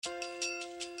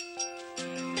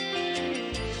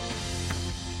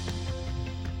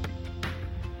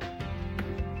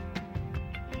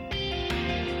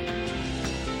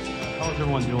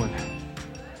everyone doing?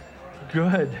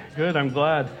 Good, good. I'm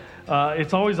glad.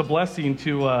 It's always a blessing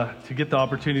to get the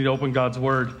opportunity to open God's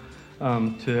Word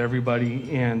to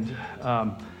everybody. And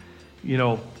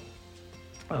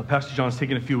Pastor John's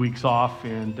taking a few weeks off,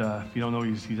 and if you don't know,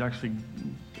 he's actually.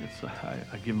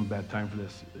 I give him a bad time for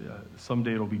this.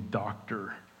 Someday it'll be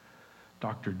Dr.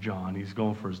 John. He's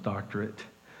going for his doctorate,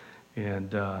 and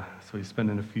so he's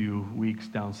spending a few weeks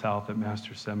down south at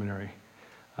Master's Seminary.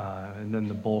 And then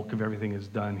the bulk of everything is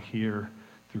done here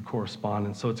through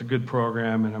correspondence. So it's a good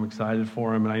program, and I'm excited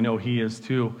for him, and I know he is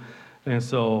too. And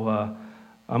so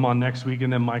I'm on next week,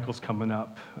 and then Michael's coming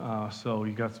up. So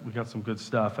we got some good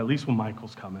stuff, at least when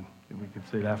Michael's coming. We can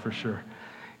say that for sure.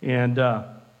 And I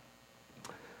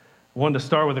wanted to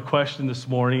start with a question this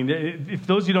morning. If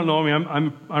those of you don't know me,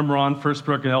 I'm Ron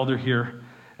Firstbrook, an elder here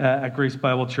at Grace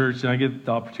Bible Church, and I get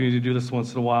the opportunity to do this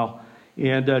once in a while.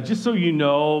 And just so you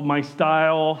know, my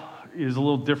style is a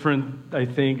little different, I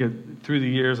think. Through the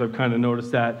years, I've kind of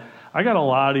noticed that. I got a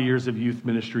lot of years of youth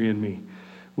ministry in me,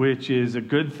 which is a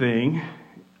good thing,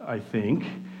 I think,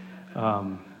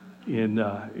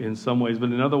 in some ways.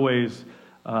 But in other ways,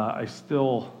 I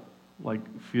still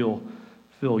feel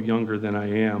younger than I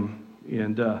am.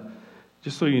 And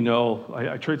just so you know,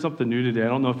 I tried something new today. I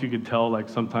don't know if you could tell,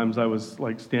 sometimes I was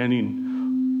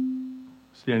standing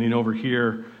over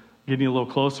here, getting a little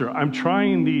closer. I'm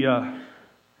trying the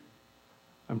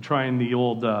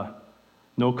old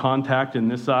no contact in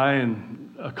this eye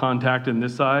and a contact in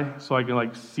this eye, so I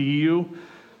can see you,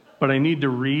 but I need to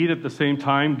read at the same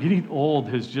time. Getting old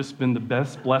has just been the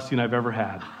best blessing I've ever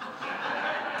had.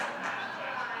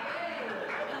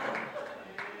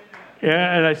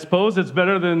 And I suppose it's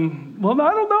better than, I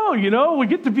don't know, we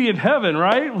get to be in heaven,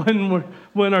 right?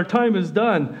 When our time is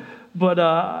done. But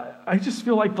I just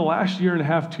feel like the last year and a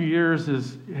half, 2 years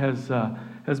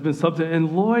has been something.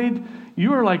 And Lloyd,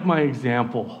 you are like my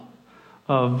example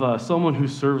of someone who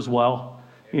serves well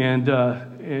and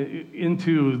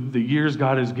into the years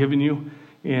God has given you,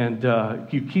 and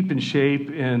you keep in shape.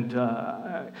 And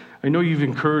I know you've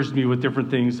encouraged me with different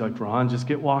things like, Ron, just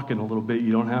get walking a little bit.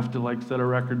 You don't have to set a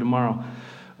record tomorrow,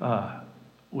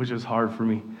 which is hard for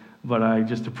me. But I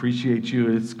just appreciate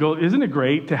you. Isn't it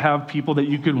great to have people that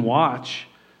you can watch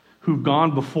who've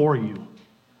gone before you?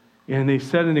 And they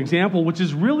set an example, which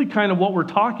is really kind of what we're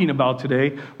talking about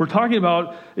today. We're talking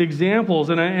about examples.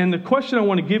 And the question I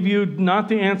want to give you, not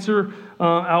the answer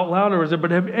out loud, but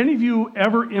have any of you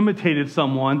ever imitated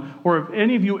someone, or have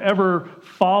any of you ever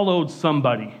followed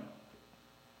somebody?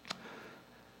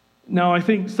 Now, I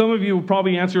think some of you will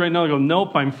probably answer right now and go,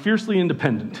 nope, I'm fiercely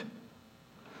independent.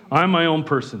 I'm my own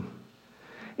person.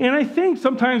 And I think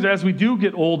sometimes as we do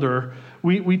get older,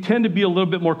 we tend to be a little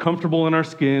bit more comfortable in our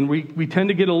skin. We tend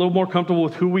to get a little more comfortable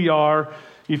with who we are.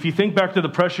 If you think back to the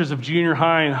pressures of junior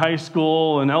high and high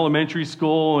school and elementary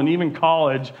school and even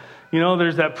college,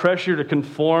 there's that pressure to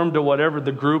conform to whatever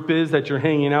the group is that you're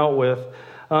hanging out with.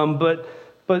 But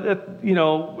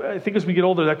I think as we get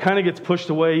older, that kind of gets pushed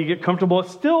away. You get comfortable.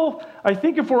 It's still, I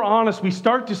think if we're honest, we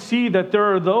start to see that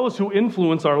there are those who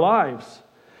influence our lives,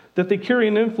 that they carry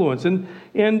an influence.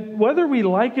 And whether we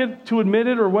like it to admit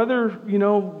it, or whether,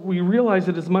 we realize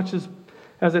it as much as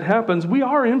it happens, we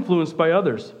are influenced by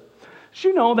others. Did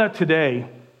you know that today,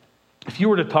 if you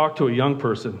were to talk to a young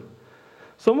person,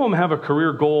 some of them have a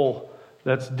career goal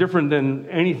that's different than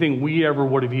anything we ever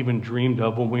would have even dreamed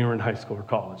of when we were in high school or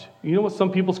college. You know what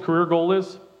some people's career goal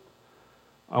is?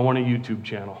 I want a YouTube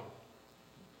channel.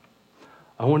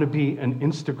 I want to be an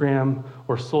Instagram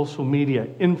or social media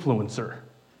influencer.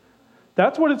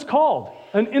 That's what it's called,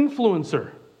 an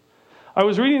influencer. I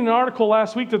was reading an article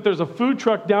last week that there's a food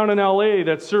truck down in LA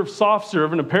that serves soft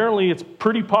serve, and apparently it's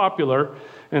pretty popular,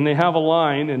 and they have a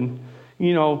line, and,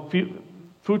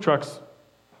 food trucks,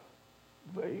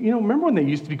 remember when they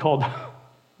used to be called,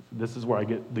 this is where I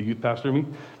get the youth pastor in me,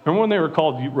 remember when they were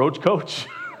called Roach Coach?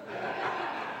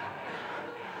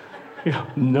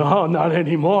 No, not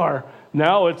anymore.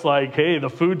 Now it's like, hey, the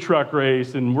food truck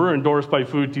race, and we're endorsed by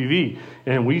Food TV,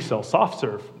 and we sell soft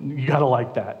serve. You got to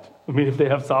like that. I mean, if they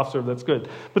have soft serve, that's good.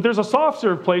 But there's a soft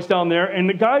serve place down there, and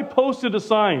the guy posted a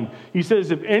sign. He says,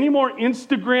 if any more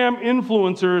Instagram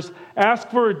influencers ask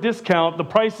for a discount, the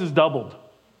price is doubled.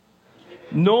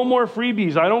 No more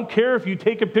freebies. I don't care if you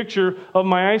take a picture of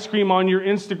my ice cream on your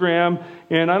Instagram,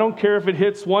 and I don't care if it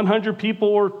hits 100 people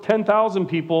or 10,000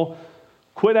 people.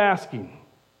 Quit asking.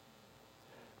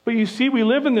 But you see, we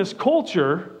live in this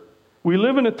culture, we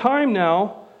live in a time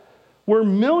now where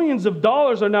millions of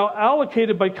dollars are now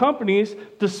allocated by companies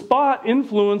to spot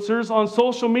influencers on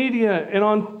social media and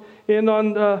on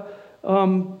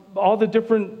all the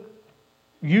different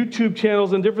YouTube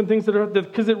channels and different things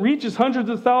because it reaches hundreds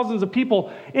of thousands of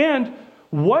people. And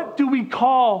what do we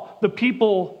call the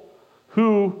people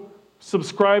who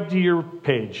subscribe to your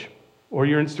page or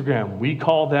your Instagram? We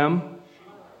call them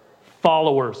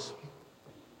followers.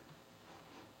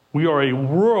 We are a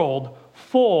world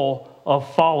full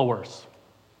of followers.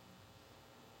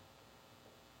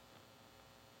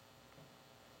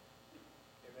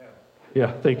 Amen.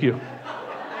 Yeah, thank you.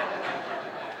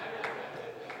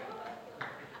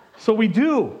 So we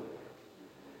do.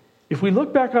 If we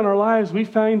look back on our lives, we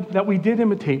find that we did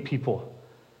imitate people.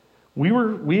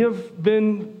 We have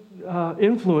been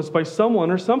influenced by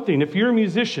someone or something. If you're a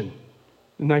musician,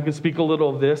 and I can speak a little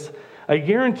of this, I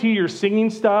guarantee your singing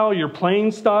style, your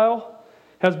playing style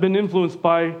has been influenced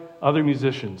by other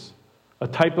musicians, a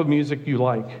type of music you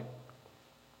like.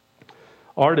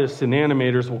 Artists and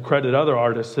animators will credit other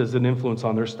artists as an influence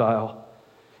on their style.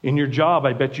 In your job,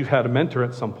 I bet you had a mentor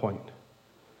at some point.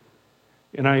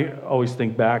 And I always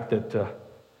think back that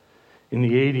in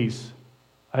the 80s,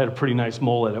 I had a pretty nice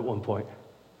mullet at one point.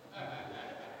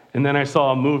 And then I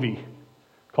saw a movie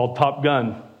called Top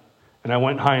Gun, and I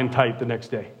went high and tight the next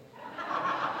day.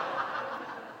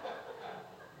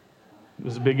 It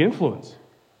was a big influence.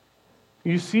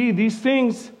 You see, these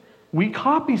things, we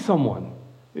copy someone.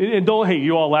 And don't, hey,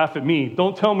 you all laugh at me.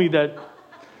 Don't tell me that,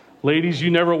 ladies,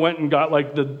 you never went and got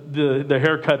like the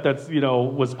haircut that's,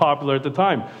 was popular at the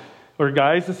time. Or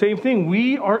guys, the same thing.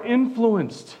 We are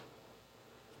influenced.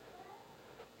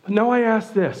 But now I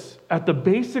ask this, at the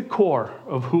basic core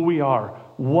of who we are,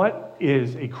 what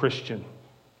is a Christian?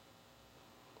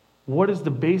 What is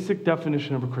the basic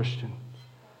definition of a Christian?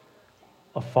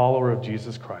 A follower of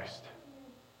Jesus Christ.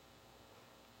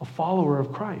 A follower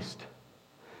of Christ.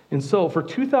 And so for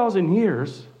 2,000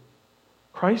 years,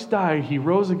 Christ died, he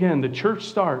rose again, the church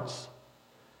starts.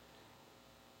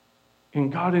 And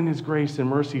God in his grace and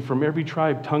mercy from every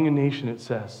tribe, tongue, and nation, it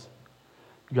says,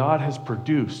 God has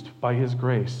produced by his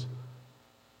grace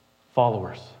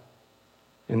followers.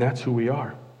 And that's who we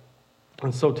are.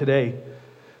 And so today,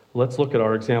 let's look at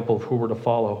our example of who we're to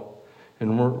follow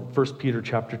in 1 Peter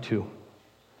chapter 2.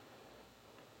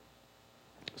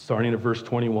 Starting at verse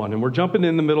 21. And we're jumping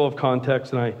in the middle of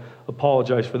context, and I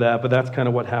apologize for that, but that's kind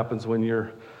of what happens when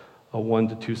you're a 1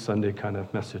 to 2 Sunday kind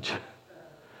of message.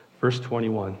 Verse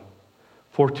 21.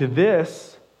 For to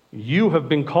this you have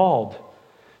been called,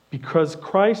 because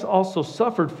Christ also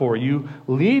suffered for you,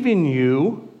 leaving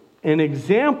you an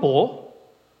example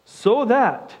so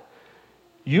that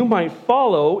you might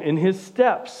follow in his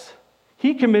steps.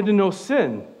 He committed no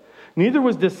sin, neither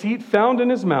was deceit found in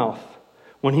his mouth.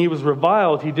 When he was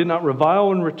reviled, he did not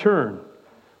revile in return.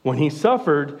 When he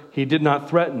suffered, he did not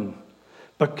threaten,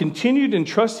 but continued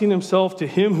entrusting himself to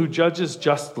him who judges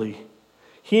justly.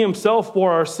 He himself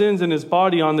bore our sins in his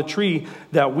body on the tree,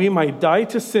 that we might die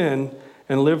to sin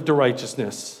and live to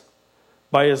righteousness.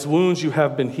 By his wounds you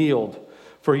have been healed.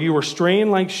 For you were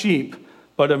straying like sheep,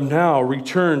 but have now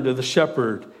returned to the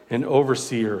shepherd and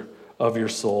overseer of your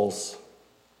souls.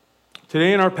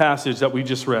 Today in our passage that we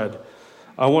just read,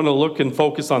 I want to look and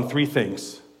focus on 3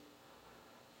 things.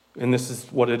 And this is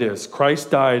what it is. Christ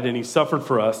died and he suffered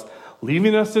for us,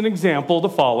 leaving us an example to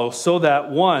follow so that,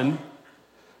 1,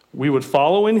 we would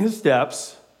follow in his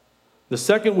steps. The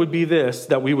second would be this,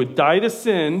 that we would die to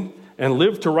sin and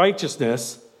live to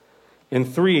righteousness.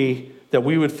 And 3, that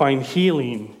we would find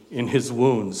healing in his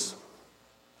wounds.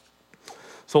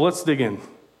 So let's dig in.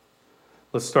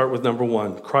 Let's start with number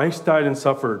 1. Christ died and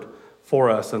suffered for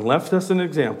us and left us an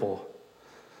example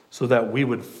so that we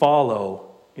would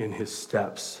follow in his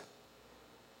steps.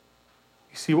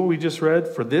 You see what we just read?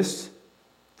 For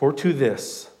to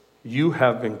this you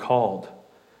have been called,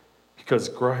 because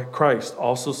Christ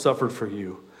also suffered for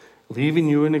you, leaving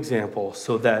you an example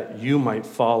so that you might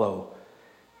follow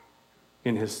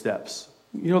in his steps.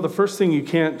 The first thing you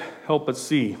can't help but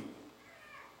see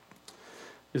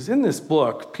is in this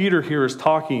book, Peter here is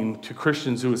talking to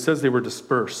Christians who it says they were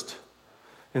dispersed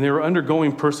and they were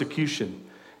undergoing persecution.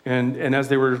 And as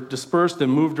they were dispersed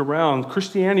and moved around,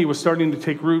 Christianity was starting to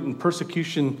take root, and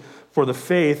persecution for the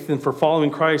faith and for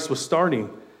following Christ was starting.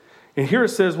 And here it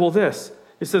says,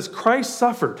 it says, Christ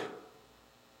suffered.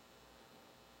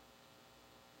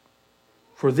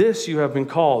 For this you have been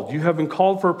called. You have been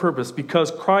called for a purpose, because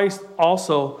Christ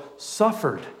also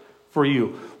suffered for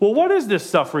you. Well, what is this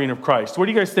suffering of Christ? What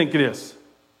do you guys think it is?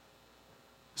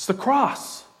 It's the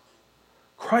cross.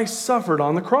 Christ suffered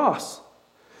on the cross.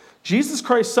 Jesus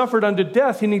Christ suffered unto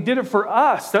death, and he did it for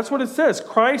us. That's what it says.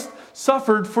 Christ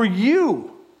suffered for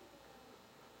you.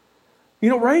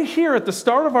 Right here at the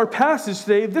start of our passage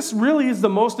today, this really is the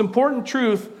most important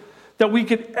truth that we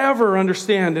could ever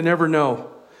understand and ever know.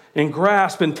 and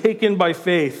grasp and take in by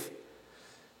faith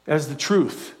as the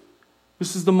truth.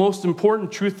 This is the most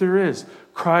important truth there is.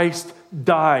 Christ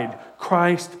died.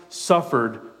 Christ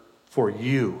suffered for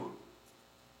you.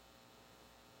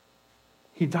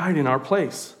 He died in our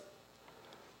place.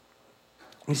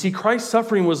 You see, Christ's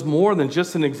suffering was more than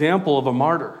just an example of a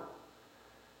martyr.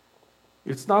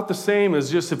 It's not the same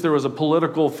as just if there was a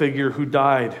political figure who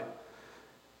died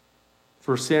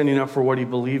for standing up for what he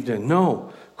believed in.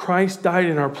 No, Christ died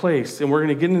in our place, and we're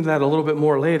going to get into that a little bit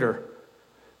more later.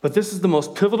 But this is the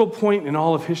most pivotal point in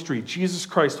all of history. Jesus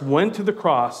Christ went to the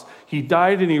cross, he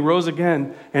died and he rose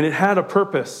again, and it had a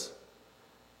purpose.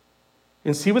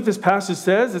 And see what this passage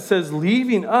says? It says,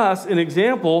 leaving us an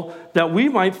example that we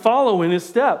might follow in his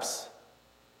steps.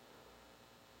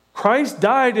 Christ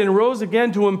died and rose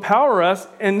again to empower us,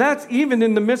 and that's even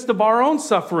in the midst of our own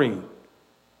suffering.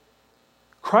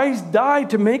 Christ died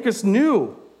to make us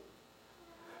new.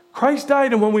 Christ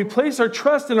died, and when we place our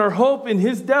trust and our hope in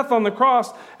his death on the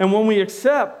cross, and when we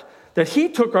accept that he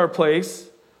took our place,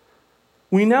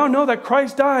 we now know that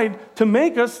Christ died to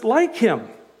make us like him.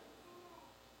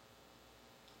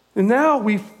 And now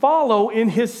we follow in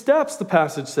his steps, the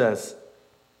passage says.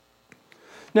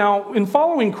 Now, in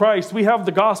following Christ, we have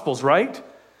the Gospels, right?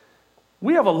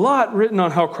 We have a lot written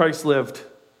on how Christ lived.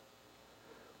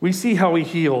 We see how he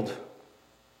healed,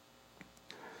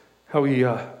 how he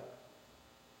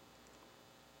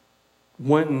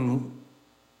went and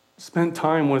spent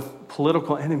time with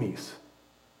political enemies,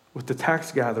 with the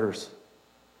tax gatherers.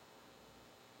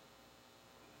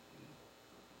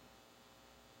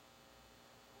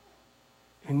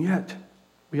 And yet,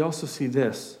 we also see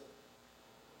this,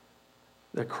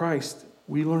 that Christ,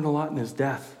 we learn a lot in his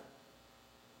death.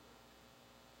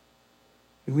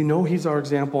 We know he's our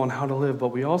example on how to live, but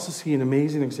we also see an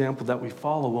amazing example that we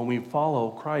follow when we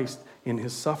follow Christ in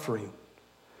his suffering.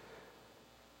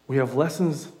 We have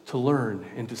lessons to learn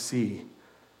and to see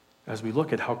as we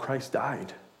look at how Christ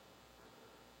died.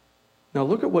 Now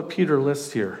look at what Peter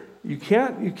lists here. You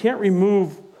can't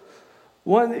remove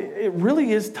one. It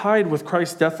really is tied with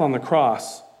Christ's death on the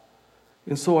cross.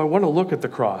 And so I want to look at the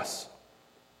cross.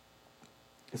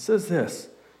 It says this,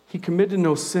 he committed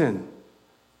no sin,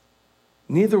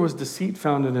 neither was deceit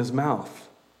found in his mouth.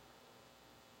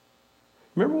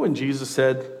 Remember when Jesus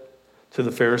said to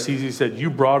the Pharisees, he said, you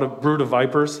brood of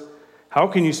vipers, how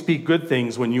can you speak good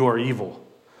things when you are evil?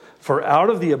 For out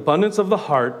of the abundance of the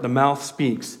heart, the mouth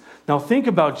speaks. Now think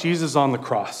about Jesus on the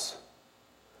cross.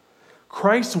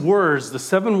 Christ's words, the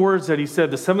 7 words that he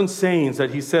said, the 7 sayings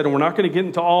that he said, and we're not going to get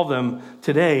into all of them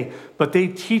today, but they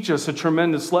teach us a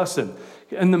tremendous lesson.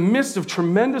 In the midst of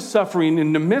tremendous suffering,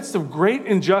 in the midst of great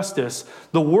injustice,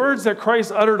 the words that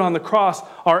Christ uttered on the cross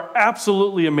are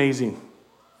absolutely amazing.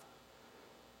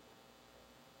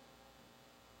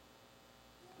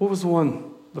 What was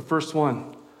the first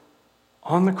one?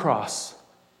 On the cross,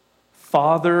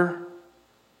 Father,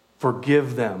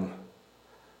 forgive them,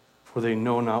 for they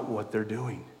know not what they're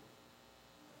doing.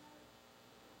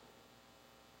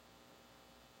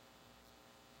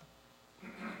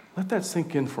 Let that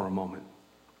sink in for a moment.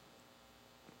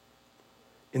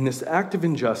 In this act of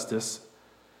injustice,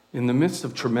 in the midst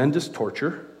of tremendous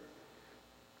torture,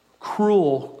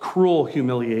 cruel, cruel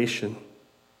humiliation,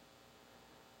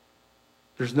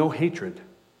 there's no hatred,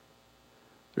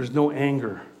 there's no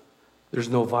anger, there's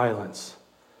no violence.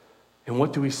 And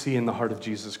what do we see in the heart of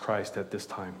Jesus Christ at this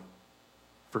time?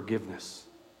 Forgiveness.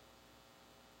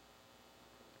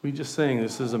 We just sang,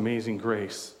 this is amazing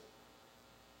grace.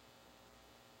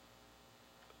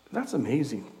 That's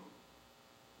amazing.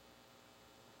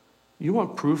 You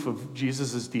want proof of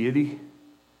Jesus' deity?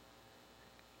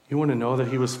 You want to know that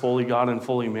he was fully God and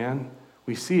fully man?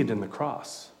 We see it in the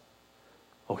cross.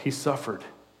 Oh, he suffered.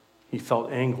 He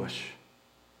felt anguish.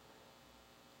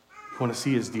 You want to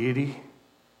see his deity?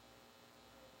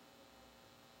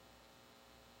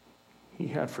 He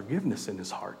had forgiveness in his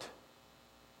heart.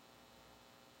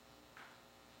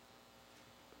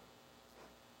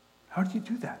 How do you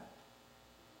do that?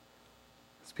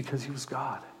 It's because he was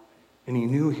God, and he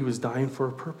knew he was dying for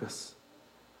a purpose.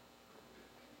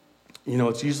 You know,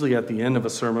 it's usually at the end of a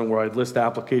sermon where I'd list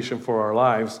application for our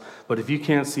lives, but if you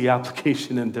can't see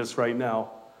application in this right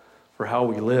now for how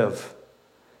we live,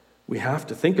 we have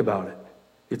to think about it.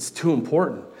 It's too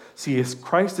important. See, as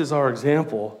Christ is our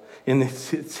example, and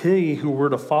it's he who we're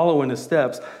to follow in his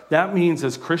steps, that means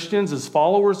as Christians, as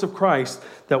followers of Christ,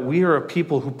 that we are a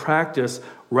people who practice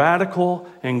radical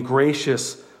and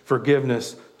gracious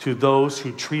forgiveness to those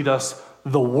who treat us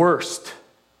the worst.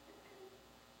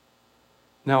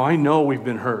 Now, I know we've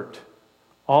been hurt.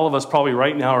 All of us probably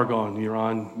right now are going, you're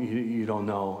on, you don't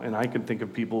know. And I can think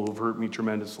of people who've hurt me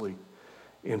tremendously.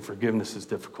 And forgiveness is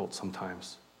difficult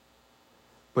sometimes.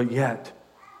 But yet,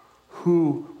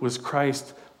 who was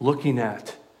Christ looking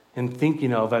at and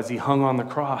thinking of as he hung on the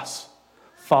cross?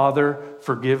 Father,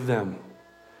 forgive them.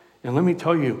 And let me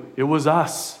tell you, it was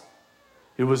us.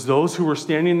 It was those who were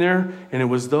standing there, and it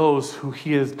was those who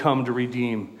he has come to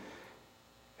redeem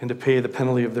and to pay the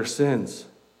penalty of their sins.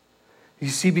 You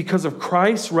see, because of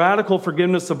Christ's radical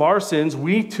forgiveness of our sins,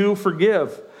 we too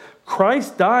forgive.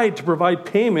 Christ died to provide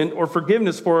payment or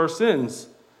forgiveness for our sins.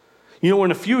 You know,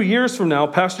 in a few years from now,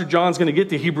 Pastor John's going to get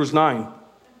to Hebrews 9.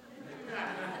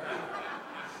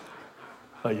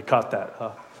 Oh, you caught that,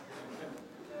 huh?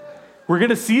 We're going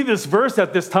to see this verse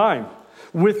at this time.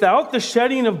 Without the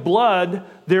shedding of blood,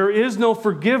 there is no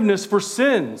forgiveness for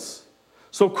sins.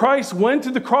 So Christ went to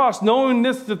the cross knowing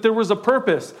this, that there was a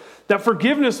purpose, that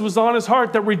forgiveness was on his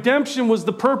heart, that redemption was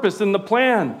the purpose and the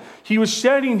plan. He was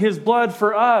shedding his blood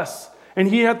for us. And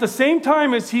he, at the same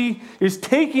time as he is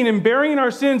taking and bearing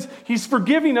our sins, he's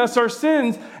forgiving us our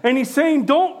sins. And he's saying,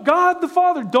 God the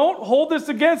Father, don't hold this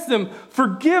against them.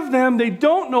 Forgive them. They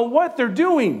don't know what they're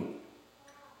doing.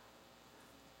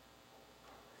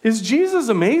 Is Jesus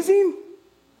amazing?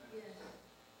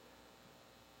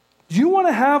 Do you want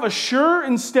to have a sure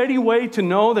and steady way to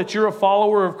know that you're a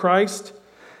follower of Christ?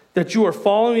 That you are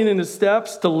following in his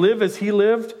steps to live as he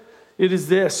lived? It is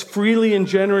this: freely and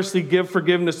generously give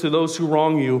forgiveness to those who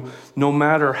wrong you, no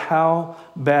matter how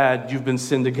bad you've been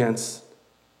sinned against.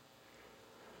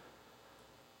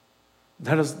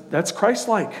 That's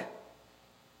Christ-like.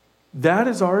 That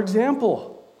is our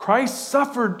example. Christ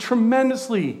suffered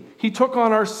tremendously. He took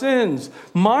on our sins.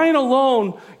 Mine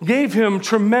alone gave him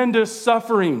tremendous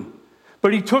suffering,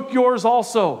 but he took yours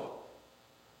also.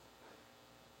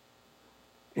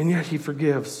 And yet he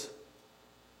forgives.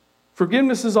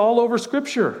 Forgiveness is all over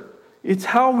Scripture. It's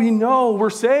how we know we're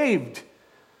saved.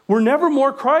 We're never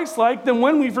more Christ-like than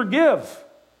when we forgive.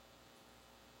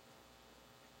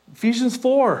 Ephesians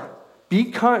 4, be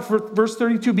kind, verse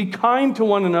 32, be kind to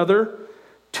one another,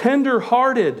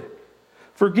 tender-hearted,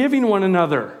 forgiving one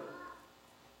another.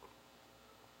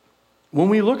 When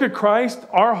we look at Christ,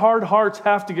 our hard hearts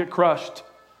have to get crushed.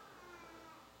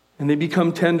 And they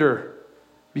become tender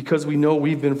because we know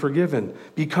we've been forgiven.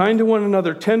 Be kind to one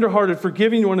another, tender-hearted,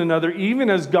 forgiving one another, even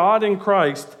as God in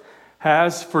Christ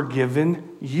has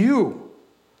forgiven you.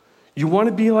 You want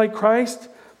to be like Christ?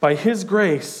 By his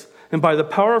grace and by the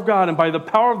power of God and by the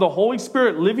power of the Holy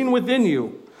Spirit living within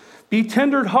you. Be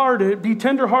tender-hearted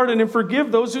and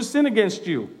forgive those who sin against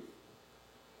you.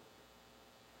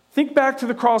 Think back to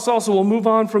the cross also. We'll move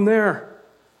on from there.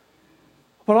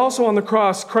 But also on the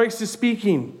cross, Christ is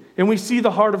speaking, and we see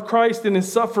the heart of Christ in his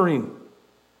suffering.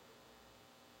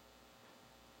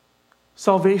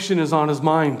 Salvation is on his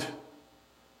mind.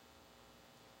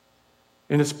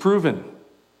 And it's proven.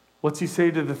 What's he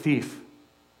say to the thief?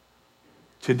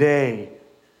 Today,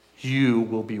 you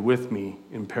will be with me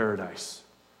in paradise.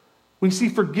 We see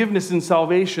forgiveness and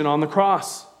salvation on the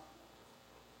cross.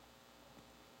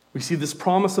 We see this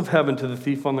promise of heaven to the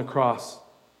thief on the cross.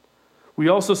 We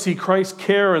also see Christ's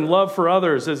care and love for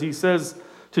others as he says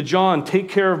to John, take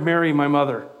care of Mary, my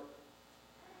mother.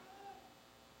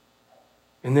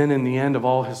 And then in the end of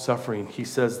all his suffering, he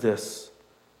says this,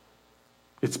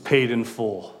 it's paid in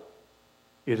full.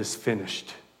 It is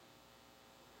finished.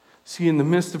 See, in the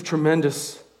midst of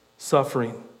tremendous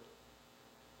suffering,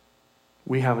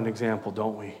 we have an example,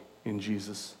 don't we, in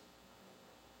Jesus?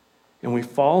 And we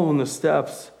follow in the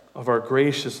steps of our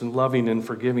gracious and loving and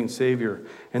forgiving Savior.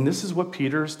 And this is what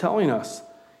Peter is telling us.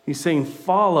 He's saying,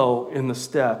 follow in the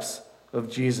steps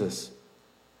of Jesus.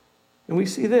 And we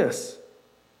see this.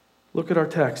 Look at our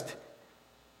text.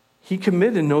 He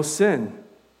committed no sin.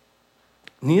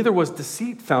 Neither was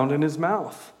deceit found in his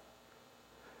mouth.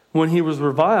 When he was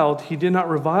reviled, he did not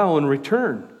revile in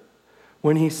return.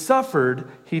 When he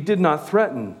suffered, he did not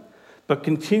threaten, but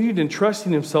continued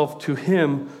entrusting himself to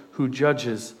him who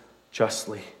judges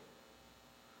justly.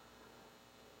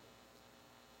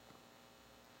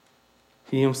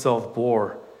 He himself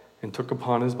bore and took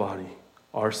upon his body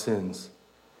our sins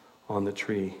on the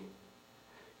tree.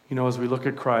 You know, as we look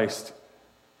at Christ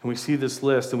and we see this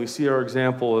list and we see our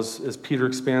example as Peter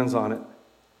expands on it,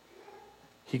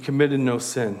 he committed no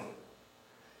sin.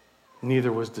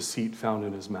 Neither was deceit found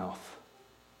in his mouth.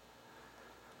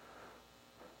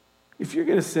 If you're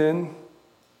going to sin,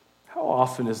 how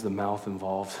often is the mouth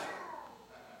involved?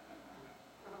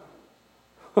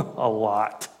 A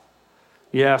lot.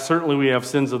 Yeah, certainly we have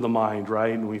sins of the mind,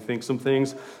 right? And we think some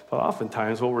things, but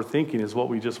oftentimes what we're thinking is what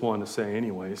we just want to say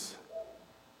anyways.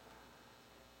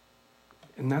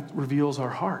 And that reveals our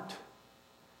heart.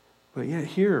 But yet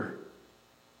here,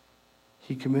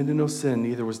 he committed no sin,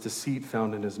 neither was deceit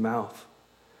found in his mouth.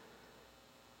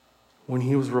 When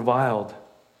he was reviled,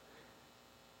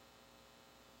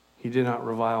 he did not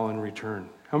revile in return.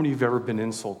 How many of you have ever been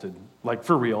insulted? Like,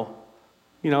 for real?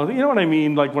 You know what I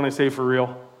mean, like when I say for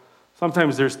real?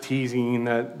 Sometimes there's teasing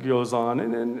that goes on,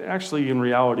 and actually, in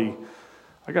reality,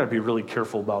 I got to be really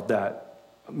careful about that.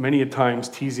 Many a times,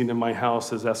 teasing in my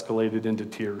house has escalated into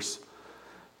tears,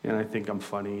 and I think I'm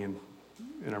funny, and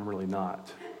I'm really not.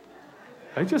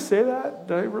 Did I just say that?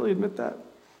 Did I really admit that?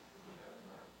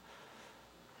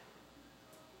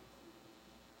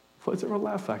 What's everyone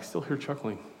laugh at? I still hear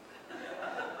chuckling.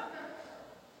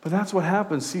 But that's what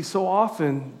happens. See, so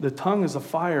often the tongue is a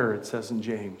fire, it says in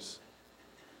James.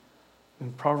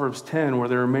 In Proverbs 10, where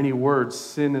there are many words,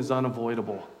 sin is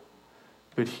unavoidable.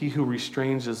 But he who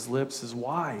restrains his lips is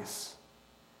wise.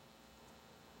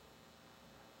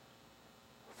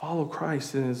 Follow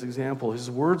Christ in his example.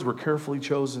 His words were carefully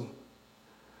chosen.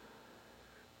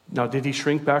 Now, did he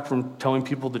shrink back from telling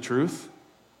people the truth?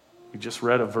 We just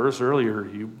read a verse earlier.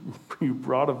 You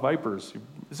brood of vipers.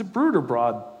 Is it brood or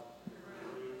broad?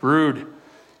 Brood.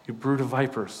 You brood of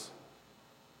vipers.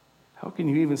 How can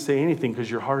you even say anything because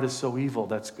your heart is so evil?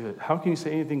 That's good. How can you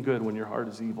say anything good when your heart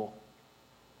is evil?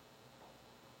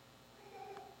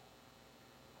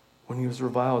 When he was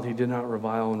reviled, he did not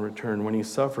revile in return. When he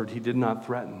suffered, he did not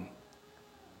threaten.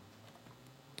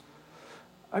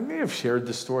 I may have shared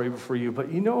this story before you,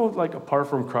 but like apart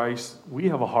from Christ, we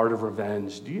have a heart of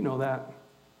revenge. Do you know that?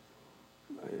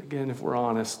 Again, if we're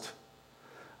honest,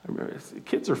 I remember,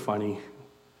 kids are funny.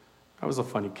 I was a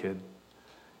funny kid.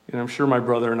 And I'm sure my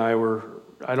brother and I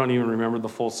I don't even remember the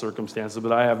full circumstances,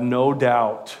 but I have no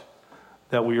doubt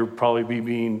that we would probably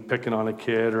be picking on a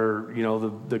kid, or,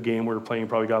 the game we were playing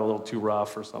probably got a little too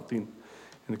rough or something.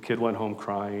 And the kid went home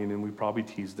crying, and we probably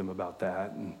teased him about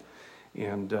that.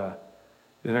 And the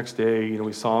next day,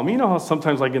 we saw him. You know how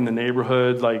sometimes, like in the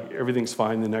neighborhood, like everything's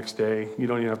fine the next day. You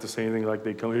don't even have to say anything. Like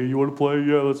they come, hey, you want to play?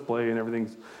 Yeah, let's play. And you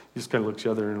just kind of look at each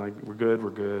other and like, we're good.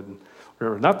 And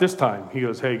whatever. Not this time. He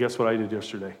goes, hey, guess what I did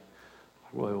yesterday?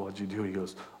 Well, what'd you do? He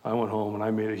goes, I went home and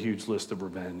I made a huge list of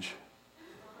revenge.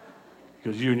 He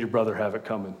goes, you and your brother have it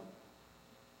coming.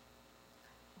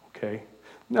 Okay.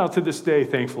 Now, to this day,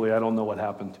 thankfully, I don't know what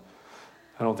happened.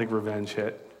 I don't think revenge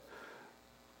hit.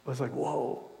 But it's like,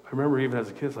 whoa. I remember even as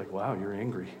a kid, it's like, wow, you're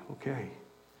angry. Okay.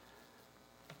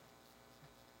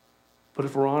 But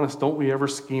if we're honest, don't we ever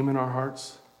scheme in our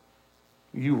hearts?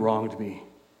 You wronged me.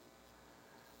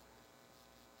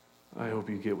 I hope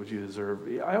you get what you deserve.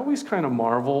 I always kind of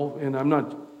marvel, and I'm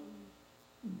not,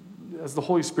 as the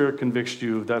Holy Spirit convicts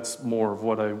you, that's more of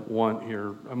what I want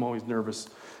here. I'm always nervous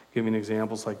giving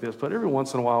examples like this, but every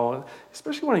once in a while,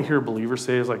 especially when I hear believers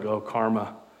say, it's like, oh,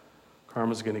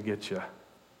 karma's going to get you.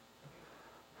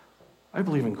 I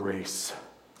believe in grace.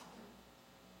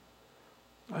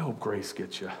 I hope grace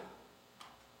gets you.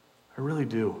 I really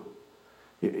do.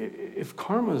 If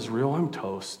karma is real, I'm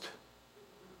toast.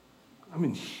 I'm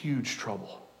in huge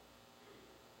trouble.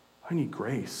 I need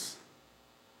grace.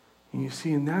 And you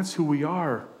see, and that's who we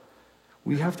are.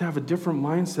 We have to have a different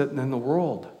mindset than the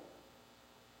world.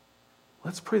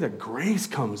 Let's pray that grace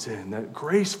comes in, that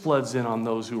grace floods in on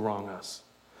those who wrong us.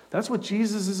 That's what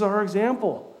Jesus is our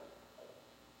example.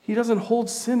 He doesn't hold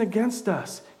sin against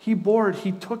us. He bore it.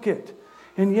 He took it.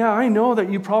 And yeah, I know that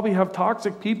you probably have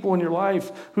toxic people in your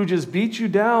life who just beat you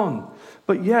down.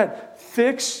 But yet,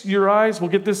 fix your eyes.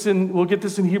 We'll get this in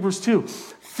Hebrews 2.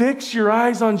 Fix your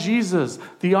eyes on Jesus,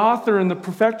 the author and the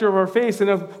perfecter of our faith.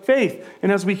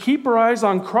 And as we keep our eyes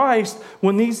on Christ,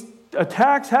 when these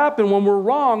attacks happen, when we're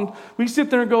wronged, we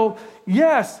sit there and go,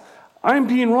 yes, I'm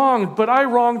being wronged, but I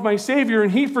wronged my Savior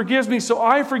and he forgives me, so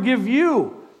I forgive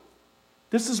you.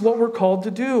 This is what we're called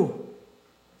to do.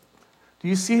 Do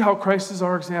you see how Christ is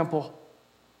our example?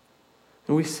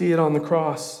 And we see it on the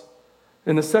cross.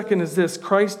 And the second is this: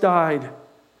 Christ died.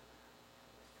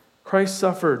 Christ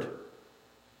suffered.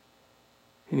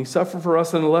 And he suffered for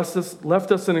us and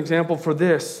left us an example for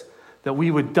this, that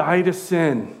we would die to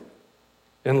sin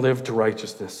and live to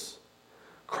righteousness.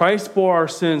 Christ bore our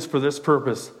sins for this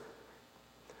purpose,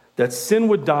 that sin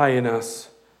would die in us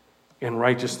and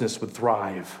righteousness would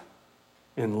thrive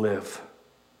and live.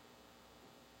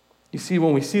 You see,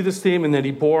 when we see the statement that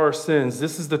he bore our sins,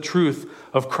 this is the truth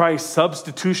of Christ's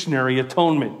substitutionary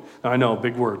atonement. Now, I know,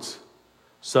 big words.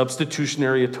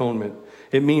 Substitutionary atonement.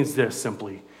 It means this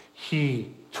simply: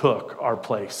 he took our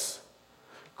place.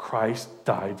 Christ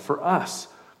died for us.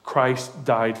 Christ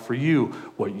died for you.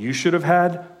 What you should have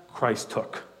had, Christ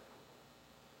took.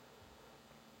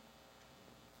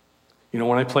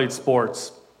 When I played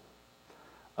sports,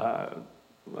 I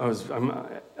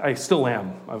still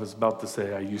am. I was about to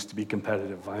say I used to be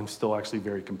competitive. I'm still actually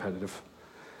very competitive.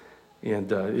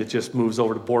 And it just moves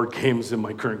over to board games in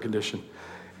my current condition.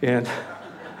 And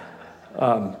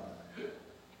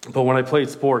but when I played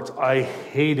sports, I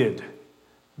hated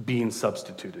being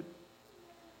substituted.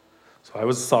 So I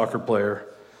was a soccer player,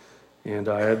 and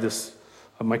I had this.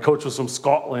 My coach was from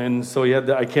Scotland, so he had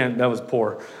that was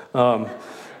poor.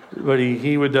 But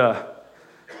he would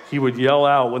yell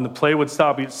out when the play would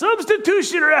stop. He'd,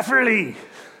 "Substitution referee!"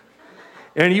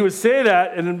 And he would say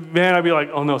that, and man, I'd be like,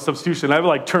 "Oh no, substitution!" I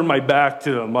would turn my back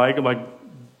to him, I'm like,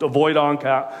 avoid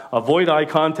eye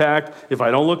contact. If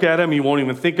I don't look at him, he won't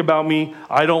even think about me.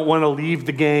 I don't want to leave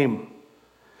the game.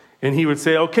 And he would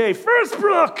say, "Okay,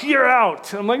 Firstbrook, you're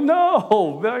out." I'm like,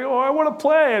 "No, I want to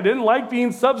play. I didn't like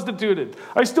being substituted.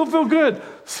 I still feel good."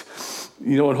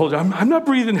 And hold on, I'm not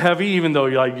breathing heavy, even though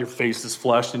your face is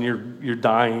flushed and you're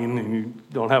dying and you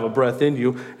don't have a breath in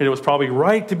you. And it was probably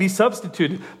right to be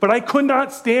substituted, but I could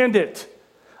not stand it.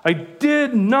 I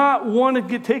did not want to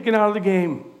get taken out of the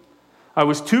game. I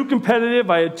was too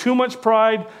competitive. I had too much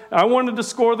pride. I wanted to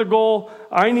score the goal.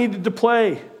 I needed to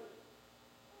play.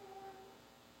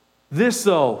 This,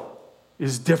 though,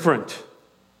 is different.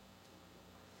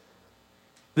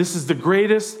 This is the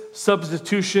greatest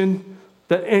substitution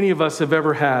that any of us have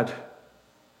ever had.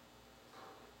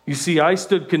 You see, I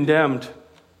stood condemned.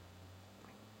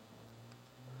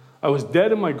 I was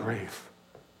dead in my grave,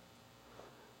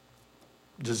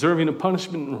 deserving of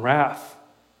punishment and wrath.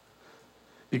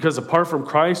 Because apart from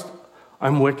Christ,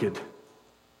 I'm wicked.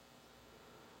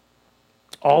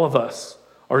 All of us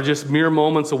are just mere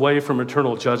moments away from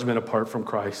eternal judgment apart from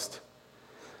Christ.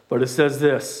 But it says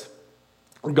this,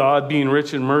 God being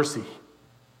rich in mercy,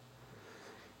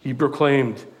 he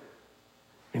proclaimed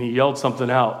and he yelled something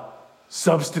out,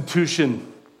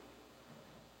 substitution.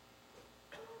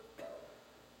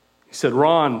 He said,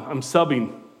 "Ron, I'm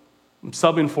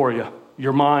subbing for you.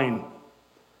 You're mine."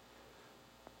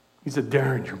 He said,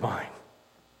 "Darren, you're mine.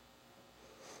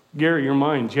 Gary, you're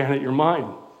mine. Janet, you're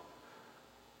mine.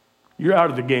 You're out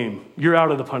of the game. You're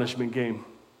out of the punishment game."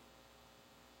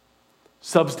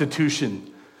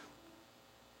 Substitution.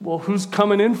 Well, who's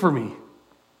coming in for me?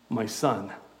 My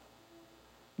son.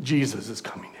 Jesus is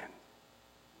coming in.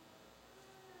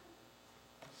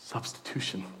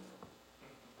 Substitution.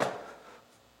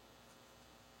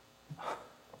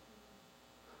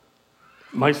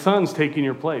 My son's taking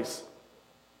your place.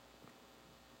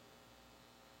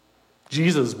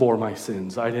 Jesus bore my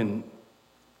sins. I didn't.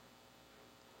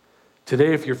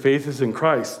 Today, if your faith is in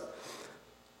Christ,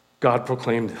 God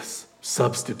proclaimed this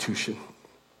substitution.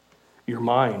 You're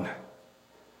mine.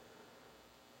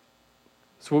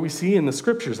 It's what we see in the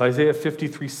scriptures. Isaiah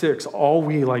 53:6. All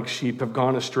we like sheep have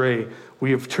gone astray.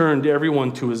 We have turned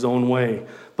everyone to his own way.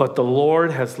 But the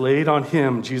Lord has laid on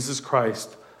him, Jesus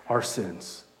Christ, our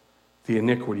sins, the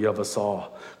iniquity of us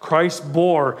all. Christ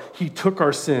bore, he took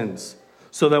our sins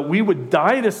so that we would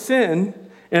die to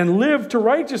sin and live to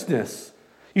righteousness.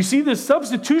 You see, this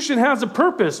substitution has a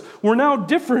purpose. We're now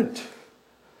different.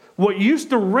 What used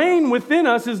to reign within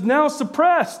us is now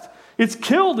suppressed. It's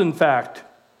killed, in fact.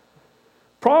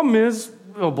 Problem is,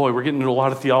 oh boy, we're getting into a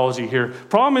lot of theology here.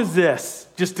 Problem is this,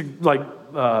 just to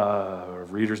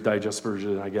Reader's Digest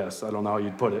version, I guess. I don't know how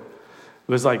you'd put it.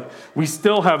 It was like, we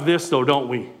still have this though, don't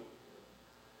we?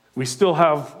 We still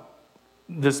have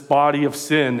this body of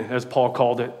sin, as Paul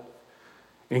called it.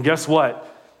 And guess what?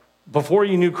 Before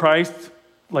you knew Christ,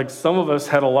 some of us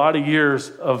had a lot of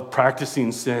years of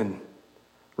practicing sin,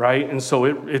 right? And so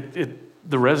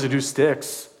the residue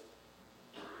sticks.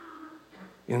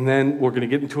 And then we're going to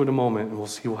get into it in a moment, and we'll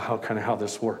see how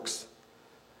this works.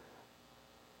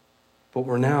 But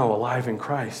we're now alive in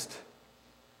Christ.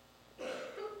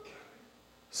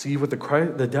 See, what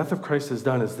the death of Christ has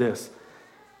done is this.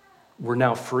 We're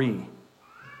now free.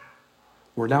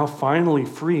 We're now finally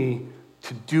free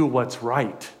to do what's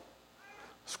right.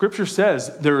 Scripture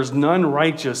says, there is none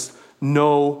righteous,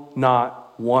 no,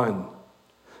 not one.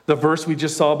 The verse we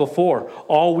just saw before,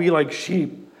 all we like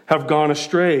sheep have gone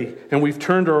astray, and we've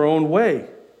turned our own way.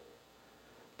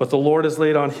 But the Lord has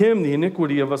laid on him the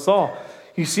iniquity of us all.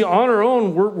 You see, on our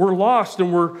own, we're lost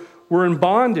and we're in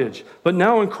bondage. But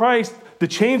now in Christ, the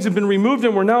chains have been removed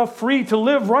and we're now free to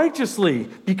live righteously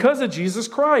because of Jesus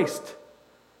Christ.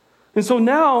 And so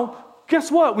now,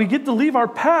 guess what? We get to leave our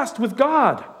past with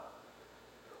God.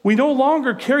 We no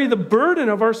longer carry the burden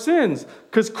of our sins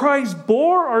because Christ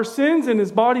bore our sins in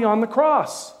his body on the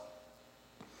cross.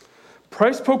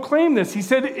 Christ proclaimed this. He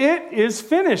said, "It is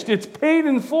finished. It's paid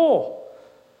in full."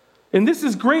 And this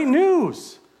is great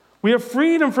news. We have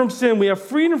freedom from sin. We have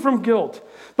freedom from guilt.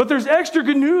 But there's extra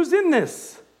good news in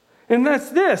this. And that's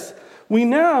this. We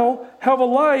now have a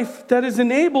life that is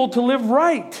enabled to live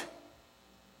right.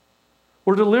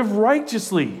 Or to live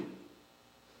righteously.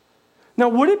 Now,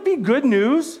 would it be good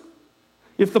news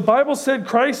if the Bible said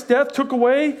Christ's death took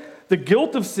away the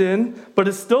guilt of sin, but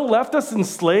it still left us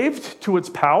enslaved to its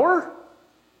power?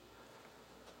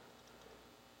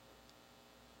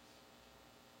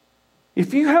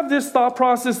 If you have this thought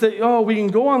process that, we can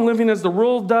go on living as the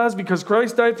world does because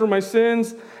Christ died for my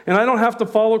sins and I don't have to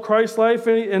follow Christ's life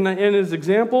and his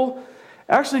example,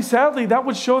 actually, sadly, that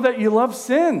would show that you love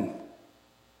sin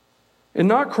and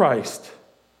not Christ.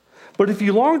 But if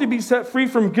you long to be set free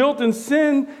from guilt and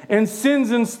sin and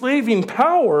sin's enslaving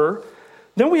power,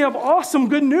 then we have awesome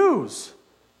good news.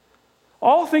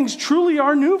 All things truly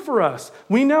are new for us.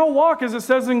 We now walk, as it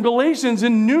says in Galatians,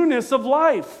 in newness of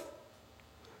life.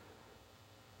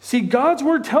 See, God's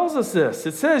word tells us this.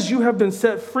 It says you have been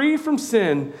set free from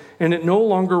sin and it no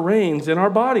longer reigns in our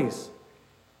bodies.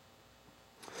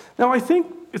 Now, I think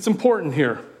it's important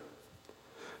here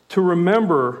to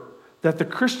remember that the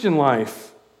Christian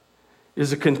life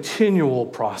is a continual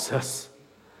process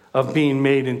of being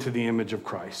made into the image of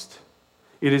Christ.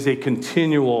 It is a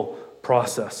continual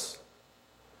process.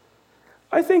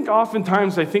 I think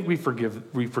oftentimes we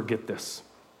forget this.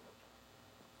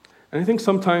 And I think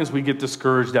sometimes we get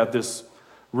discouraged at this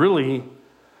really,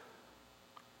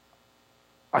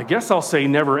 I guess I'll say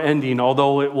never ending,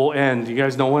 although it will end. You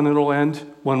guys know when it'll end?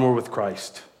 When we're with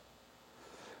Christ.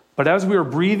 But as we are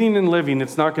breathing and living,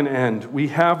 it's not going to end. We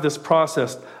have this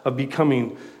process of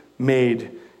becoming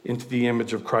made into the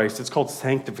image of Christ. It's called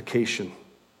sanctification.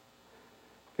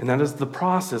 And that is the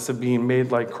process of being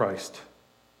made like Christ.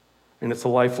 And it's a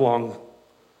lifelong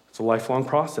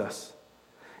process.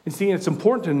 And see, it's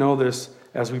important to know this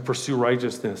as we pursue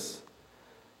righteousness.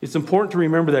 It's important to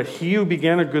remember that he who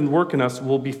began a good work in us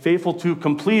will be faithful to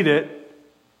complete it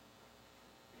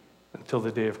until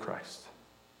the day of Christ.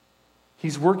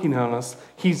 He's working on us.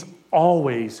 He's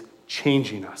always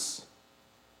changing us.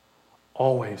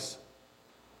 Always.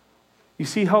 You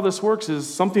see how this works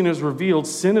is something is revealed,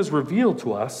 sin is revealed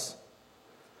to us.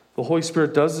 The Holy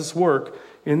Spirit does this work,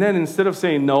 and then instead of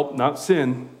saying, nope, not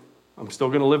sin, I'm still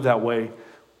going to live that way,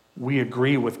 we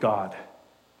agree with God.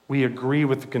 We agree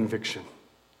with the conviction.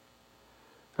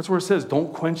 That's where it says,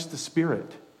 don't quench the Spirit.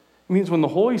 It means when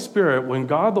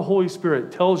God the Holy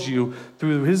Spirit tells you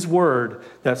through his word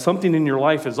that something in your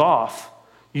life is off,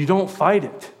 you don't fight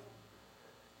it.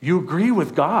 You agree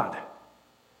with God.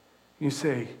 You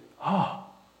say,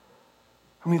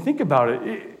 think about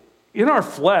it. In our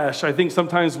flesh, I think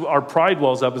sometimes our pride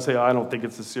wells up and say, I don't think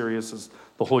it's as serious as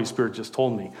the Holy Spirit just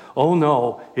told me. Oh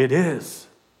no, it is.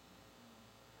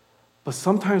 But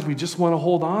sometimes we just want to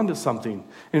hold on to something.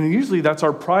 And usually that's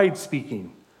our pride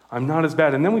speaking. I'm not as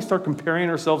bad. And then we start comparing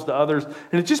ourselves to others.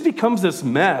 And it just becomes this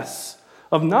mess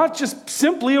of not just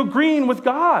simply agreeing with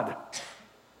God.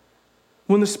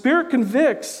 When the Spirit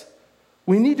convicts,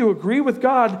 we need to agree with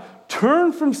God,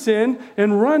 turn from sin,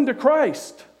 and run to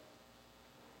Christ.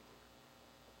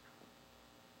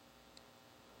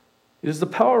 It is the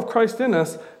power of Christ in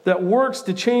us that works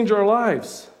to change our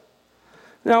lives.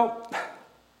 Now,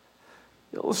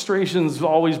 illustrations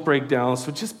always break down,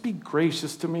 so just be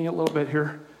gracious to me a little bit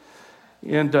here.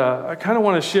 And I kind of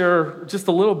want to share just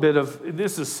a little bit of,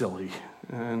 this is silly,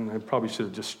 and I probably should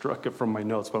have just struck it from my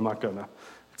notes, but I'm not going to.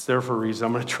 It's there for a reason.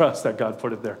 I'm going to trust that God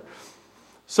put it there.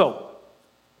 So,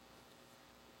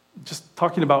 just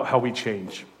talking about how we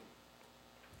change.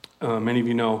 Many of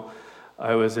you know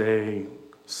I was a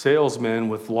salesman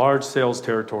with large sales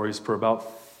territories for about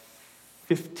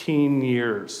 15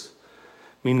 years.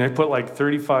 I mean, I put like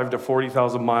 35 to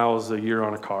 40,000 miles a year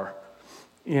on a car.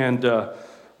 And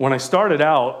when I started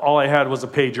out, all I had was a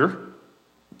pager.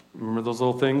 Remember those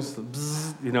little things?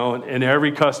 Bzz, and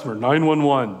every customer,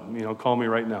 911, call me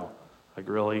right now. Like,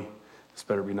 really? This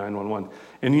better be 911.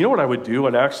 And you know what I would do?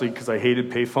 I'd actually, because I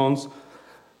hated payphones,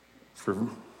 for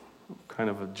kind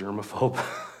of a germaphobe,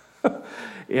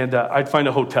 and I'd find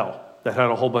a hotel that had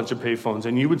a whole bunch of payphones.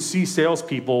 And you would see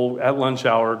salespeople at lunch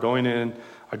hour going in.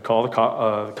 I'd call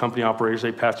the company operators.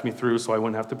 They'd patch me through so I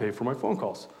wouldn't have to pay for my phone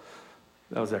calls.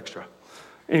 That was extra.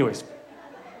 Anyways.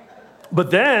 But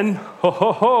then,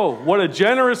 what a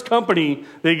generous company.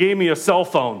 They gave me a cell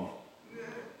phone.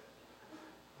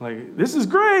 Like, this is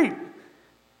great.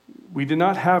 We did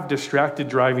not have distracted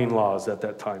driving laws at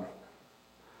that time.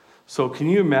 So can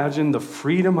you imagine the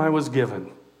freedom I was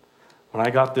given when I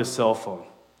got this cell phone?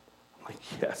 I'm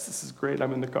like, yes, this is great.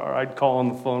 I'm in the car. I'd call on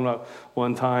the phone up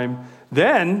one time.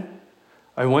 Then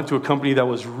I went to a company that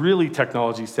was really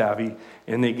technology savvy,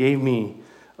 and they gave me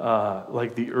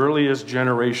like the earliest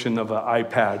generation of an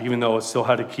iPad, even though it still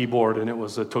had a keyboard and it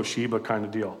was a Toshiba kind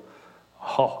of deal.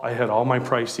 Oh, I had all my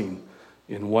pricing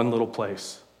in one little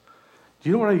place. Do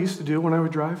you know what I used to do when I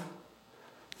would drive?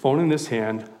 Phone in this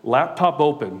hand, laptop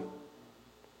open.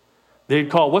 They'd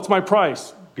call, what's my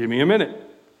price? Give me a minute.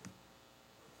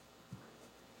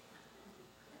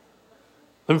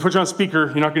 Let me put you on speaker.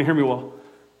 You're not going to hear me well.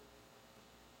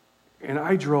 And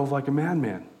I drove like a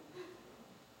madman.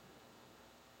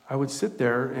 I would sit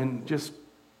there and just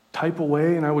type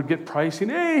away, and I would get pricing.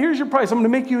 Hey, here's your price. I'm going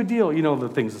to make you a deal. You know the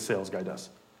things the sales guy does.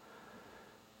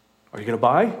 Are you going to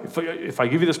buy? If I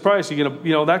give you this price, you're going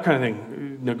to, that kind of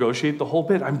thing. Negotiate the whole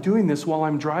bit. I'm doing this while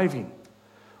I'm driving.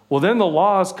 Well, then the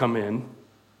laws come in.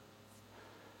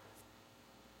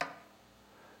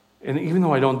 And even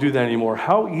though I don't do that anymore,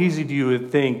 how easy do you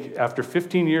think, after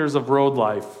 15 years of road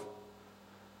life,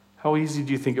 how easy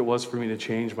do you think it was for me to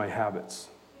change my habits?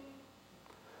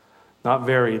 Not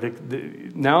very.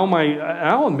 Now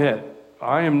I'll admit,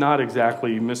 I am not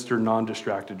exactly Mr.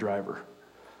 Non-distracted driver.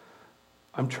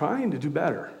 I'm trying to do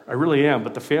better. I really am,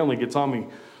 but the family gets on me.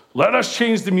 Let us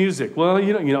change the music. Well,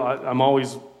 I'm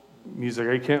always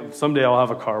music. Someday I'll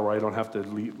have a car where I don't have to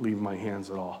leave my hands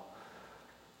at all.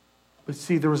 But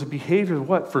see, there was a behavior,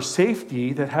 for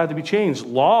safety that had to be changed.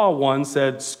 Law 1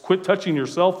 said, quit touching your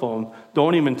cell phone.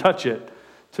 Don't even touch it.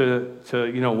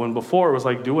 When before it was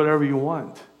like, do whatever you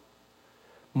want.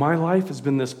 My life has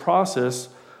been this process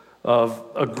of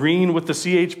agreeing with the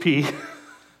CHP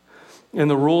and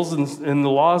the rules and the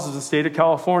laws of the state of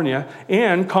California,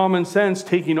 and common sense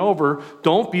taking over.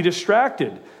 Don't be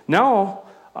distracted. Now,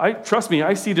 trust me,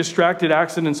 I see distracted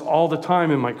accidents all the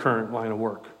time in my current line of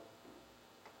work.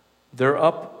 They're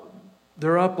up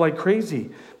like crazy.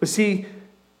 But see,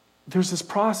 there's this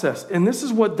process, and this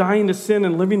is what dying to sin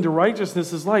and living to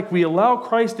righteousness is like. We allow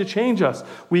Christ to change us.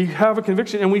 We have a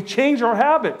conviction, and we change our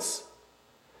habits.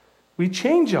 We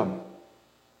change them.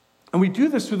 And we do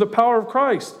this through the power of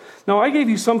Christ. Now, I gave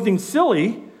you something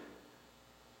silly,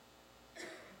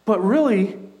 but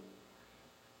really,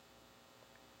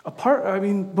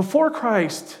 before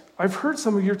Christ, I've heard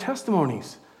some of your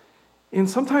testimonies. And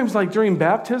sometimes, like during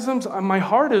baptisms, my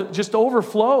heart just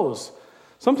overflows.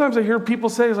 Sometimes I hear people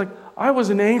say, it's like, I was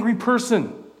an angry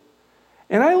person.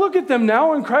 And I look at them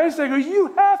now in Christ, I go,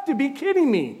 you have to be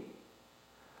kidding me.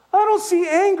 I don't see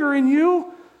anger in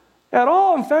you at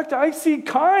all. In fact, I see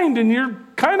kind, and you're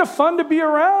kind of fun to be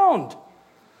around.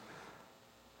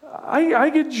 I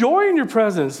get joy in your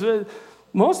presence.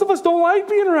 Most of us don't like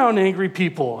being around angry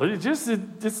people.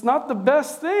 It's not the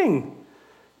best thing.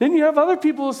 Then you have other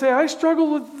people who say, I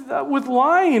struggle with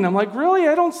lying. I'm like, really?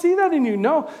 I don't see that in you.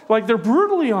 No, like they're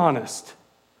brutally honest.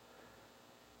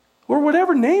 Or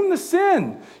whatever, name the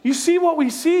sin. You see what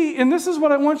we see, and this is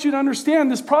what I want you to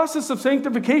understand, this process of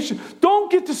sanctification.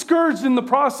 Don't get discouraged in the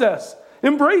process.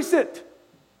 Embrace it.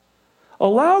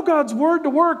 Allow God's word to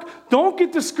work. Don't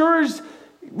get discouraged.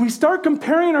 We start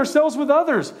comparing ourselves with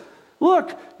others.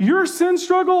 Look, your sin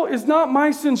struggle is not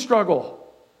my sin struggle.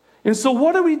 And so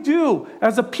what do we do?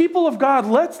 As a people of God,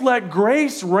 let's let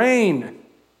grace reign.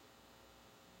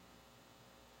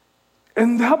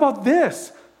 And how about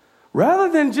this?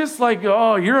 Rather than just like,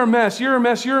 oh, you're a mess, you're a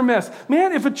mess, you're a mess.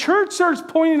 Man, if a church starts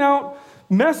pointing out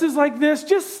messes like this,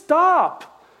 just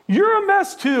stop. You're a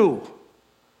mess too.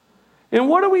 And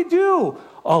what do?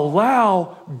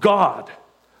 Allow God,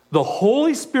 the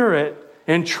Holy Spirit,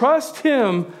 and trust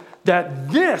Him that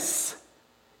this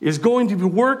is going to be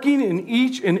working in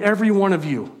each and every one of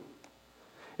you.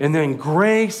 And then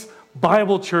Grace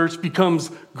Bible Church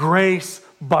becomes Grace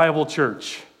Bible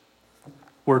Church,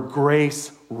 where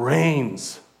grace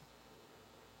reigns.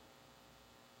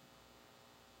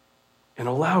 And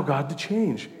allow God to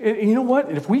change. And you know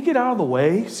what? If we get out of the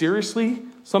way, seriously,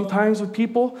 sometimes with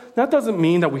people, that doesn't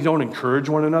mean that we don't encourage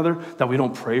one another, that we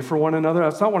don't pray for one another.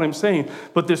 That's not what I'm saying.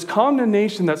 But this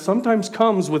condemnation that sometimes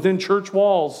comes within church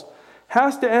walls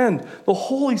has to end. The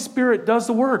Holy Spirit does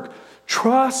the work.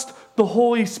 Trust the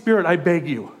Holy Spirit, I beg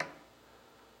you.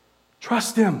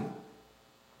 Trust Him.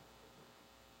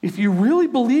 If you really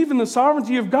believe in the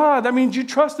sovereignty of God, that means you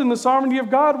trust in the sovereignty of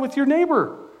God with your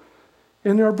neighbor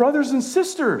and their brothers and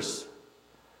sisters.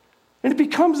 And it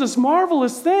becomes this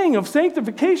marvelous thing of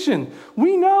sanctification.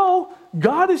 We know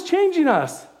God is changing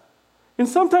us. And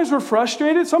sometimes we're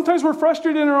frustrated. Sometimes we're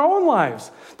frustrated in our own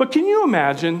lives. But can you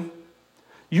imagine?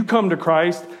 You come to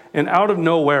Christ, and out of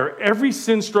nowhere, every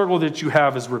sin struggle that you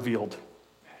have is revealed.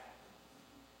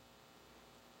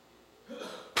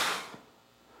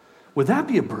 Would that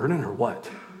be a burden or what?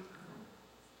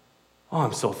 Oh,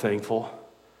 I'm so thankful.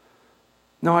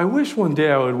 Now, I wish one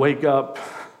day I would wake up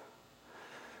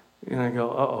and I go,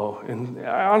 uh-oh. And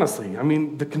honestly, I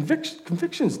mean, the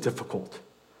conviction is difficult.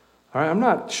 All right, I'm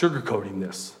not sugarcoating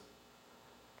this.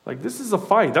 Like, this is a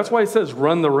fight. That's why it says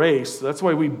run the race. That's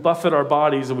why we buffet our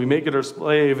bodies and we make it our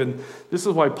slave. And this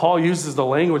is why Paul uses the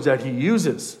language that he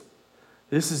uses.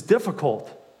 This is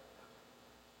difficult.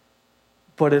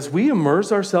 But as we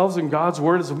immerse ourselves in God's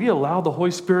word, as we allow the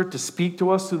Holy Spirit to speak to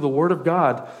us through the word of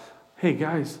God, hey,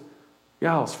 guys,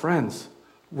 gals, friends,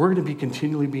 we're going to be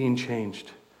continually being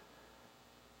changed.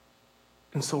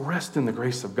 And so rest in the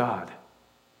grace of God.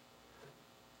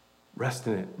 Rest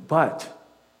in it. But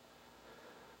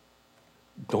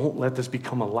don't let this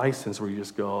become a license where you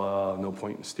just go, no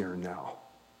point in steering now.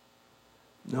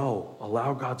 No,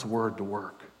 allow God's word to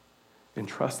work and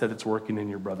trust that it's working in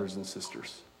your brothers and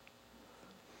sisters.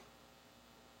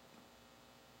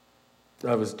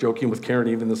 I was joking with Karen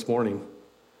even this morning.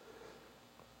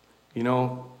 You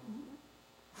know,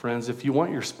 friends, if you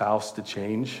want your spouse to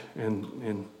change,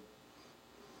 and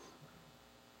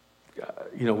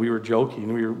you know, we were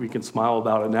joking, we can smile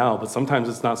about it now, but sometimes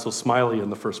it's not so smiley in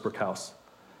the First Brick House.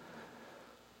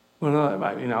 Well,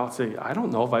 I'll say, I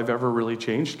don't know if I've ever really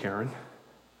changed Karen.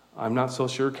 I'm not so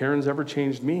sure Karen's ever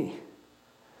changed me.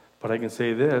 But I can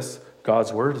say this,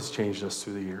 God's word has changed us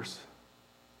through the years.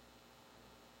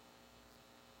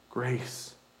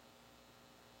 Grace.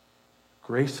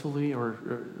 Gracefully or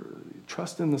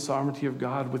trust in the sovereignty of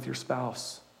God with your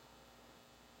spouse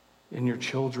and your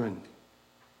children.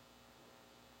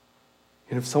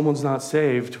 And if someone's not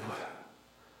saved,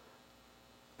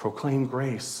 proclaim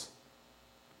grace.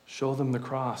 Show them the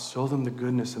cross. Show them the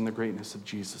goodness and the greatness of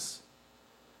Jesus.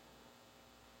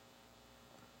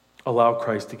 Allow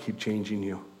Christ to keep changing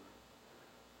you.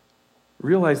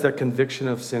 Realize that conviction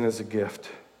of sin is a gift.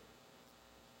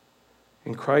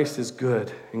 And Christ is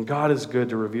good, and God is good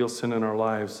to reveal sin in our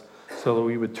lives so that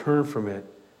we would turn from it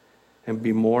and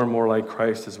be more and more like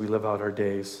Christ as we live out our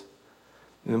days.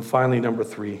 And then finally, number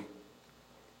 3.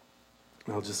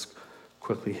 I'll just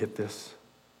quickly hit this.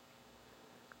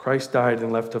 Christ died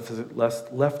and left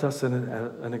us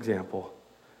an example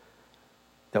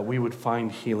that we would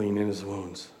find healing in his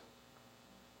wounds.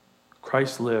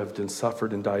 Christ lived and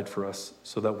suffered and died for us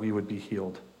so that we would be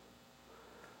healed.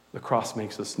 The cross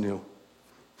makes us new.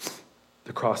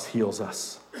 The cross heals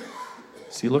us.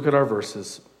 See, look at our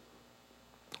verses.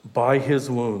 By his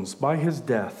wounds, by his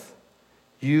death,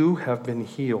 you have been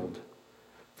healed.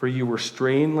 For you were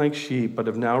straying like sheep, but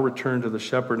have now returned to the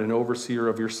shepherd and overseer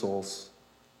of your souls.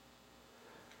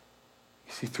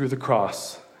 You see, through the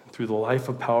cross, through the life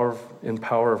of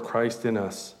power of Christ in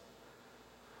us,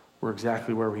 we're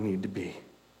exactly where we need to be.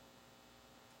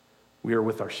 We are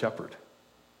with our shepherd,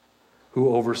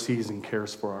 who oversees and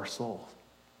cares for our soul.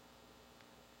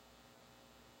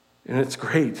 And it's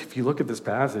great. If you look at this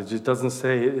passage, it doesn't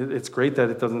say, it's great that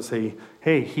it doesn't say,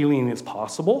 hey, healing is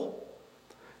possible.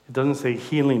 It doesn't say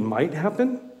healing might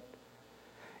happen.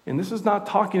 And this is not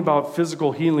talking about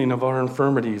physical healing of our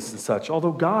infirmities and such.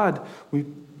 Although God,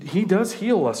 he does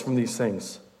heal us from these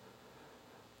things.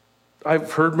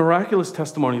 I've heard miraculous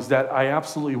testimonies that I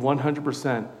absolutely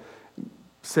 100%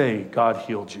 say God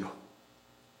healed you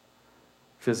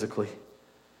physically.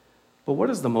 But what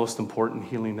is the most important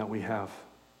healing that we have?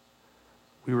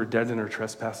 We were dead in our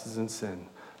trespasses and sin,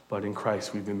 but in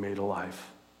Christ we've been made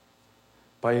alive.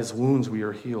 By his wounds we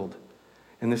are healed.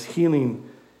 And this healing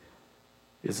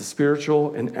is a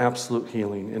spiritual and absolute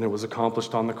healing, and it was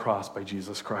accomplished on the cross by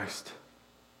Jesus Christ.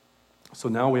 So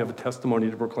now we have a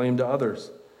testimony to proclaim to others.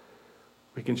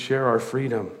 We can share our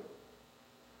freedom.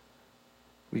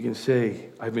 We can say,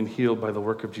 I've been healed by the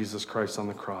work of Jesus Christ on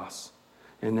the cross.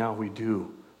 And now we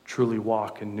do truly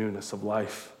walk in newness of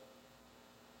life.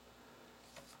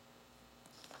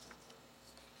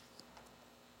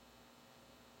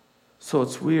 So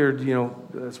it's weird,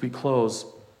 as we close,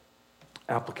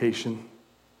 application.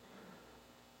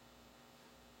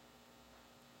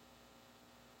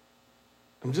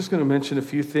 I'm just going to mention a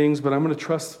few things, but I'm going to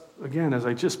trust, again, as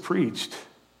I just preached,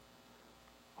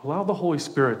 allow the Holy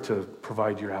Spirit to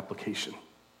provide your application.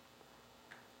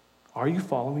 Are you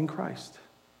following Christ?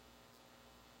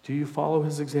 Do you follow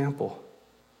his example?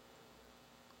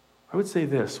 I would say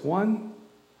this. 1,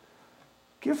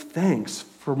 give thanks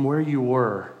from where you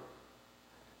were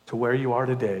to where you are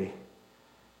today,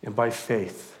 and by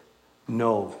faith,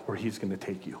 know where he's going to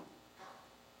take you.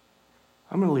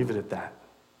 I'm going to leave it at that.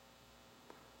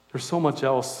 There's so much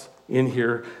else in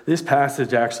here. This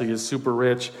passage actually is super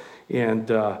rich, and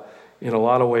in a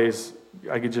lot of ways,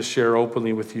 I could just share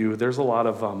openly with you. There's a lot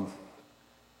of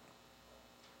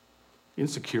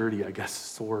insecurity, I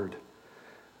guess is the word.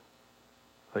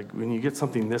 Like when you get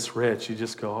something this rich, you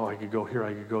just go, oh, I could go here,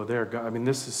 I could go there. God, I mean,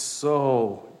 this is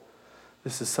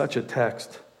such a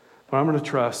text. But I'm going to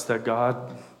trust that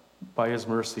God, by his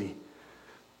mercy,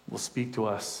 will speak to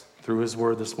us through his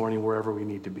word this morning wherever we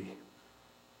need to be.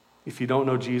 If you don't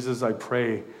know Jesus, I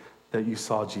pray that you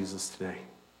saw Jesus today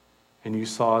and you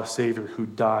saw a Savior who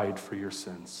died for your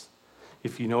sins.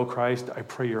 If you know Christ, I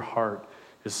pray your heart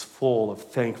is full of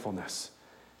thankfulness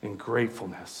and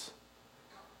gratefulness.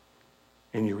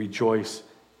 And you rejoice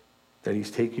that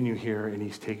he's taking you here and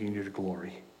he's taking you to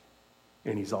glory.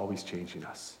 And he's always changing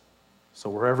us. So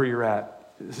wherever you're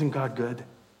at, isn't God good?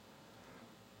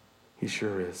 He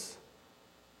sure is.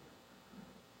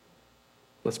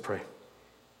 Let's pray.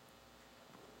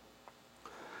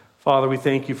 Father, we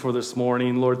thank you for this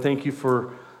morning. Lord, thank you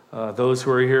for those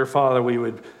who are here. Father,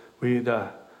 we'd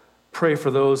pray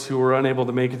for those who were unable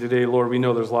to make it today. Lord, we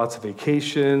know there's lots of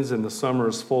vacations and the summer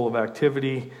is full of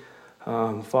activity.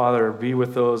 Father, be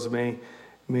with those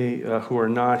who are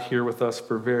not here with us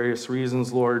for various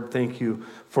reasons. Lord, thank you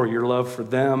for your love for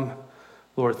them.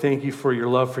 Lord, thank you for your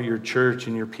love for your church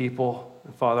and your people.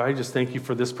 And Father, I just thank you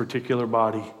for this particular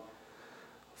body.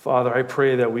 Father, I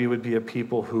pray that we would be a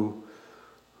people who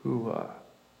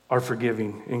are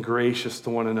forgiving and gracious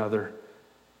to one another,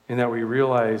 and that we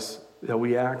realize that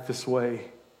we act this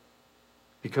way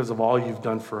because of all you've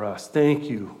done for us. Thank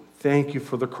you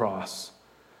for the cross.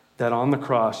 That on the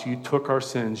cross, you took our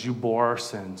sins, you bore our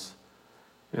sins.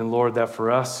 And Lord, that for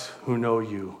us who know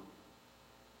you,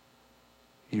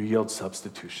 you yield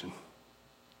substitution.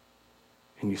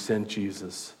 And you sent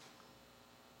Jesus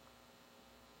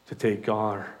to take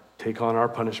on our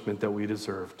punishment that we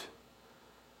deserved.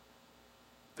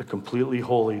 The completely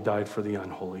holy died for the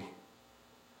unholy.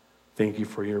 Thank you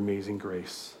for your amazing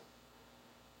grace.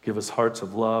 Give us hearts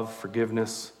of love,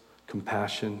 forgiveness,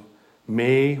 compassion.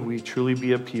 May we truly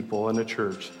be a people and a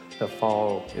church that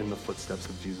follow in the footsteps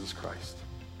of Jesus Christ,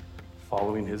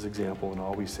 following his example in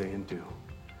all we say and do.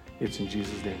 It's in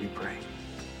Jesus' name we pray.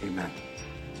 Amen.